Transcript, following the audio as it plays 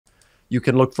You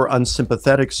can look for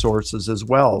unsympathetic sources as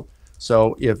well.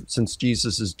 So since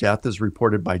Jesus' death is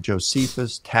reported by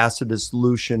Josephus, Tacitus,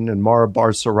 Lucian, and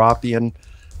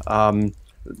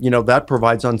𝗦𝗢𝗖𝗓𝗍𝗧, that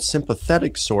provides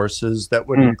unsympathetic sources that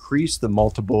would increase the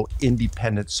multiple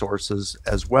independent sources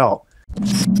as well.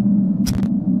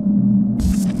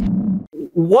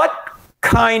 What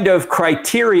kind of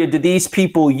criteria do these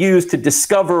people use to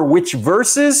discover which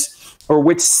verses or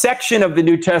which section of the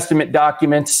New Testament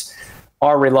documents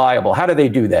are reliable? How do they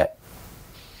do that?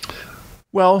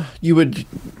 Well, you would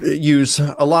use,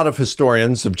 a lot of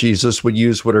historians of Jesus would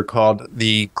use what are called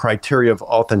the criteria of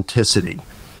authenticity.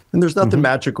 And there's nothing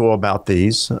magical about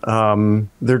these.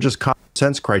 They're just common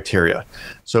sense criteria.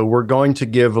 So we're going to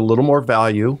give a little more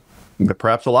value,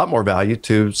 perhaps a lot more value,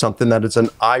 to something that is an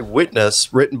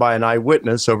eyewitness, written by an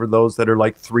eyewitness, over those that are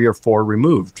like 3 or 4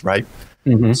 removed, right?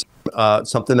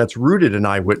 Something that's rooted in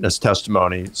eyewitness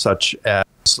testimony, such as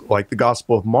like the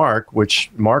Gospel of Mark,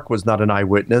 which Mark was not an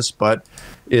eyewitness, but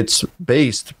it's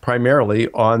based primarily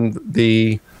on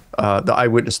the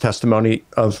eyewitness testimony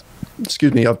of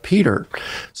Peter.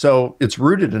 So it's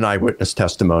rooted in eyewitness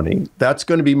testimony. That's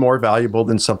going to be more valuable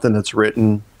than something that's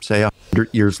written, say, 100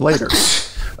 years later.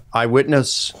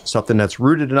 Eyewitness, something that's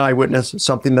rooted in eyewitness,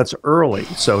 something that's early.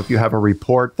 So if you have a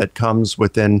report that comes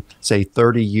within, say,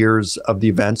 30 years of the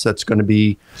events, that's going to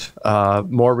be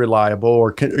more reliable,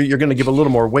 or you're going to give a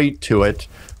little more weight to it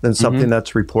than something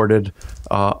that's reported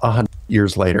 100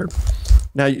 years later.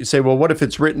 Now you say, well, what if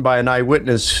it's written by an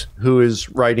eyewitness who is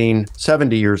writing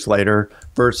 70 years later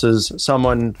versus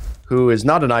someone who is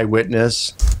not an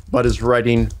eyewitness but is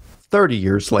writing 30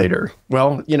 years later?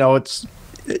 Well,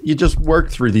 you just work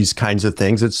through these kinds of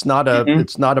things. It's not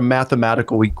a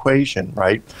mathematical equation,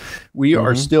 right? We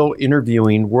are still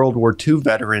interviewing World War II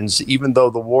veterans, even though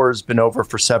the war has been over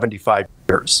for 75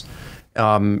 years.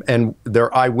 And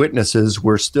they're eyewitnesses.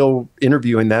 We're still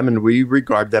interviewing them, and we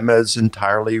regard them as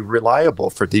entirely reliable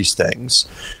for these things.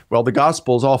 Well, the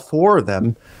Gospels, all 4 of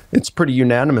them, it's pretty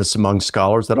unanimous among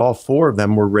scholars that all 4 of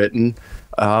them were written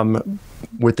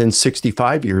within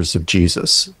 65 years of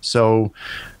Jesus. So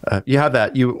you have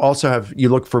that. You also you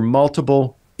look for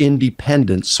multiple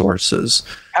independent sources.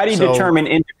 How do you determine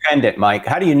independent, Mike?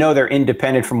 How do you know they're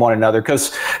independent from one another?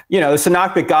 Because, the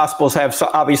Synoptic Gospels have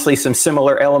obviously some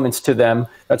similar elements to them.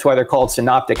 That's why they're called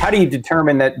synoptic. How do you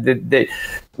determine that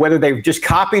whether they've just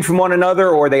copied from one another,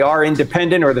 or they are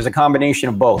independent, or there's a combination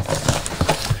of both?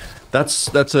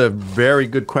 That's a very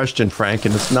good question, Frank,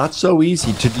 and it's not so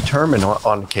easy to determine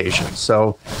on occasion.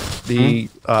 So the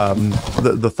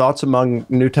thoughts among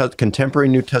contemporary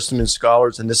New Testament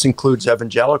scholars, and this includes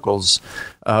evangelicals,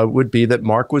 would be that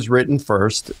Mark was written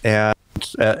first, and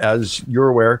as you're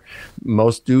aware,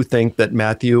 most do think that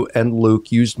Matthew and Luke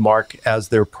used Mark as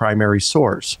their primary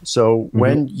source. So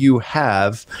when you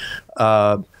have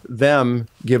them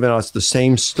giving us the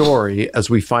same story as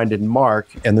we find in Mark,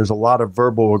 and there's a lot of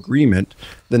verbal agreement,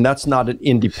 then that's not an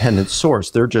independent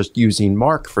source. They're just using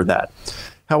Mark for that.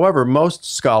 However, most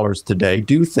scholars today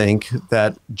do think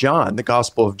that John, the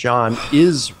Gospel of John,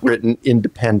 is written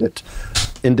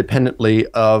independently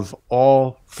of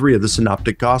all 3 of the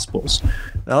Synoptic Gospels.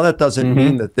 Now, that doesn't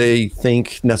mean that they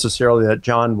think necessarily that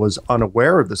John was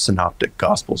unaware of the Synoptic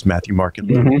Gospels, Matthew, Mark, and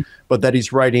Luke, but that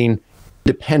he's writing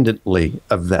independently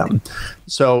of them.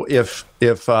 So if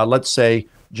let's say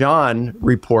John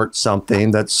reports something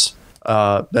that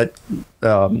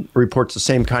reports the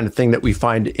same kind of thing that we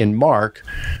find in Mark,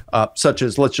 such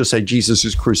as, let's just say,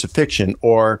 Jesus' crucifixion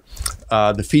or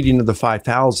the feeding of the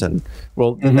 5,000,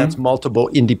 well, then that's multiple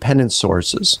independent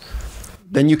sources.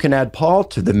 Then you can add Paul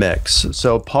to the mix.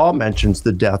 So Paul mentions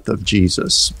the death of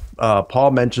Jesus.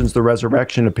 Paul mentions the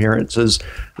resurrection appearances,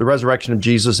 the resurrection of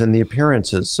Jesus and the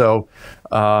appearances. So,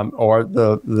 or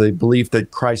the belief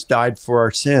that Christ died for our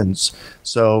sins.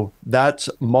 So that's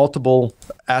multiple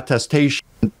attestation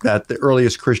that the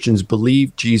earliest Christians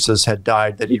believed Jesus had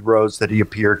died, that he rose, that he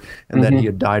appeared, and that he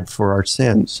had died for our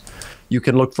sins. You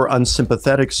can look for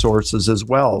unsympathetic sources as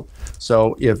well.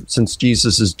 So since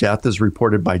Jesus' death is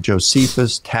reported by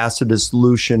Josephus, Tacitus,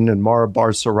 Lucian, and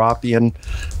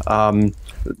𝗦𝗢𝗖𝗓𝗍𝗣𝗢𝗡,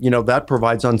 that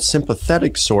provides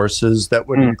unsympathetic sources that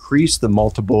would increase the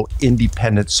multiple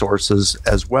independent sources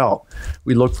as well.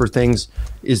 We look for things,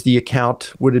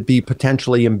 would it be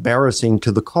potentially embarrassing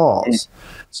to the cause?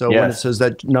 So when it says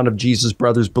that none of Jesus'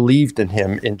 brothers believed in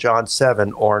him in John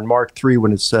 7, or in Mark 3,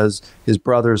 when it says his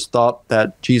brothers thought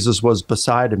that Jesus was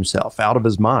beside himself, out of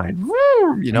his mind,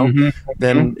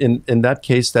 then in that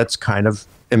case, that's kind of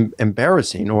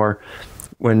embarrassing. Or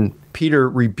when Peter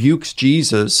rebukes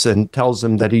Jesus and tells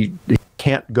him that he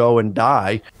can't go and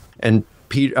die, and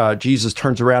Jesus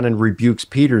turns around and rebukes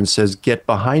Peter and says, "Get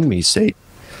behind me, Satan."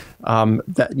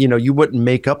 That, you know, you wouldn't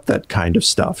make up that kind of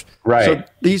stuff. Right. So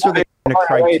these are the kind of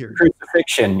criteria.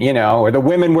 Crucifixion, you know, or the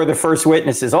women were the first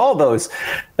witnesses. All those,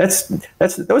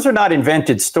 those are not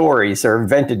invented stories or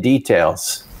invented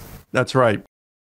details. That's right.